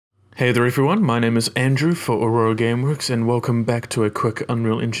Hey there everyone, my name is Andrew for Aurora Gameworks and welcome back to a quick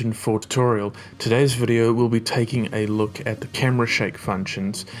Unreal Engine 4 tutorial. Today's video will be taking a look at the camera shake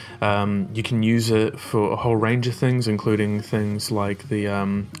functions. You can use it for a whole range of things, including things like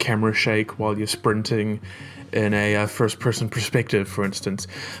the camera shake while you're sprinting in a first-person perspective, for instance.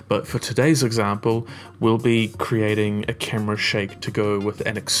 But for today's example, we'll be creating a camera shake to go with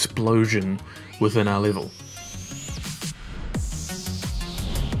an explosion within our level.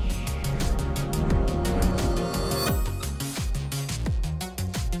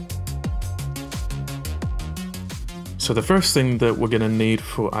 So the first thing that we're going to need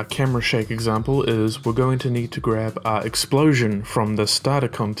for our camera shake example is we're going to need to grab our explosion from the starter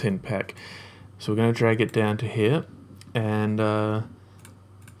content pack. So we're going to drag it down to here and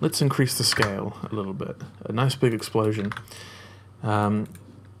let's increase the scale a little bit. A nice big explosion. Now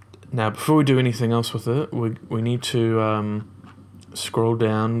before we do anything else with it, we need to scroll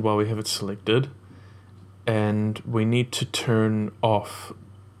down while we have it selected, and we need to turn off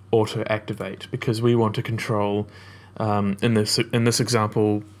auto activate because we want to control in this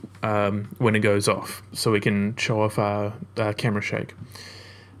example when it goes off, so we can show off our camera shake.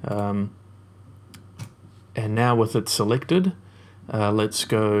 And now with it selected, let's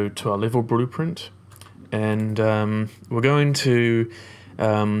go to our level blueprint, and we're going to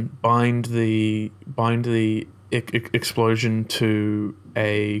bind the explosion to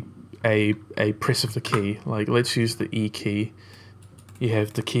a press of the key. Like, let's use the E key. You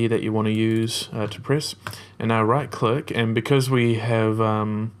have the key that you want to use to press, and now right click, and because we have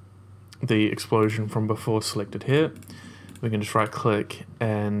the explosion from before selected here, we can just right click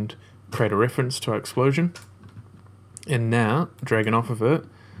and create a reference to our explosion, and now dragging off of it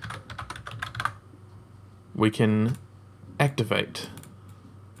we can activate.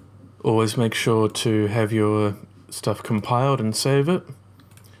 Always make sure to have your stuff compiled and save it.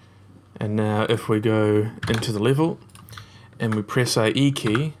 And now if we go into the level and we press our E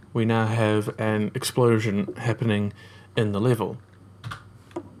key, we now have an explosion happening in the level.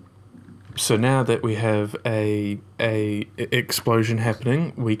 So now that we have a explosion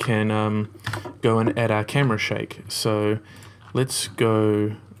happening, we can go and add our camera shake. So let's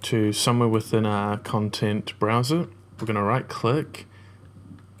go to somewhere within our content browser. We're going to right click,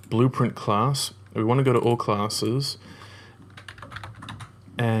 blueprint class. We want to go to all classes,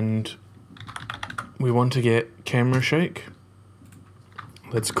 and we want to get camera shake.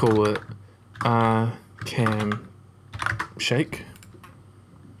 Let's call it cam shake.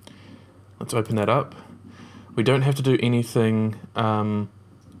 Let's open that up. We don't have to do anything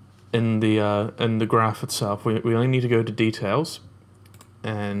in the graph itself. We only need to go to details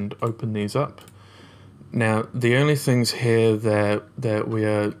and open these up. Now the only things here that we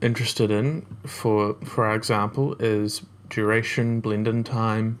are interested in for our example is duration, blend in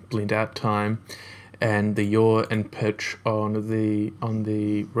time, blend out time, and the yaw and pitch on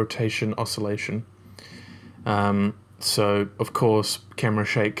the rotation oscillation. So of course camera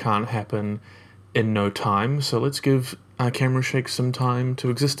shake can't happen in no time, so let's give our camera shake some time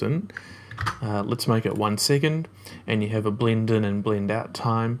to exist in. Let's make it 1 second, and you have a blend in and blend out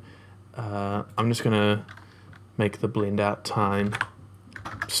time. I'm just gonna make the blend out time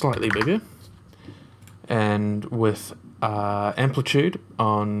slightly bigger, and with amplitude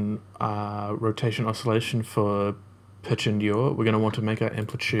on rotation oscillation for pitch and yaw, we're going to want to make our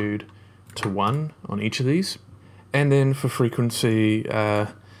amplitude to 1 on each of these, and then for frequency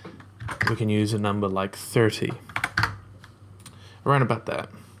we can use a number like 30, around about that.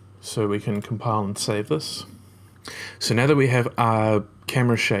 So we can compile and save this. So now that we have our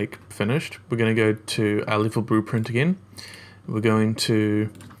camera shake finished, we're going to go to our level blueprint again. We're going to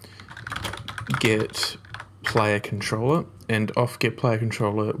get player controller, and off get player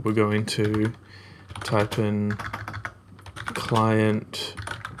controller we're going to type in client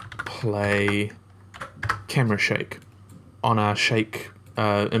play camera shake. On our shake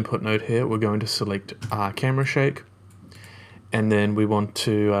input node here, we're going to select our camera shake, and then we want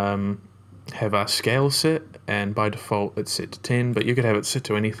to have our scale set, and by default it's set to 10, but you could have it set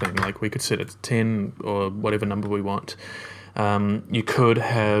to anything. Like, we could set it to 10 or whatever number we want. You could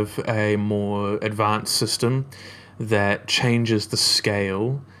have a more advanced system that changes the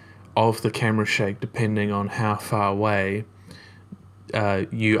scale of the camera shake depending on how far away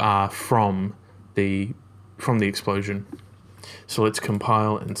you are from the explosion. So let's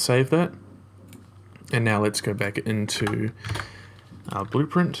compile and save that. And now let's go back into our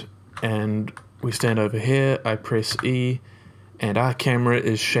blueprint, and we stand over here, I press E, and our camera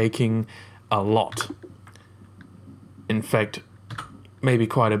is shaking a lot. In fact, maybe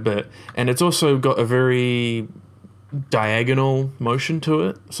quite a bit. And it's also got a very diagonal motion to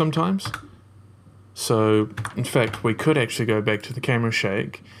it sometimes. So, in fact, we could actually go back to the camera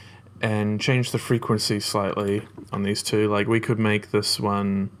shake and change the frequency slightly on these two. Like, we could make this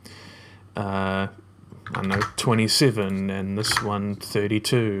one, I don't know, 27, and this one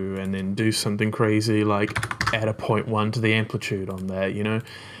 32, and then do something crazy like add a 0.1 to the amplitude on that, you know?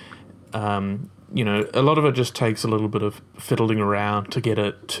 You know, a lot of it just takes a little bit of fiddling around to get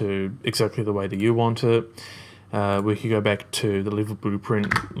it to exactly the way that you want it. We could go back to the level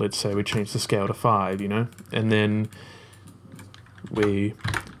blueprint. Let's say we change the scale to 5, you know, and then we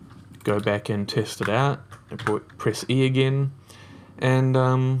go back and test it out and press E again,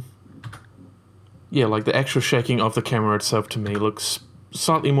 and yeah, like the actual shaking of the camera itself to me looks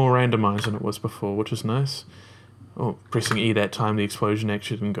slightly more randomized than it was before, which is nice. Oh, pressing E that time, the explosion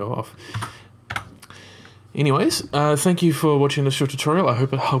actually didn't go off. Anyways, thank you for watching this short tutorial. I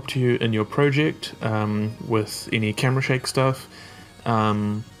hope it helped you in your project with any camera shake stuff.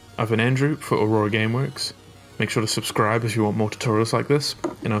 I've been Andrew for Aurora Gameworks. Make sure to subscribe if you want more tutorials like this,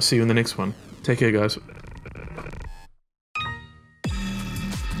 and I'll see you in the next one. Take care, guys.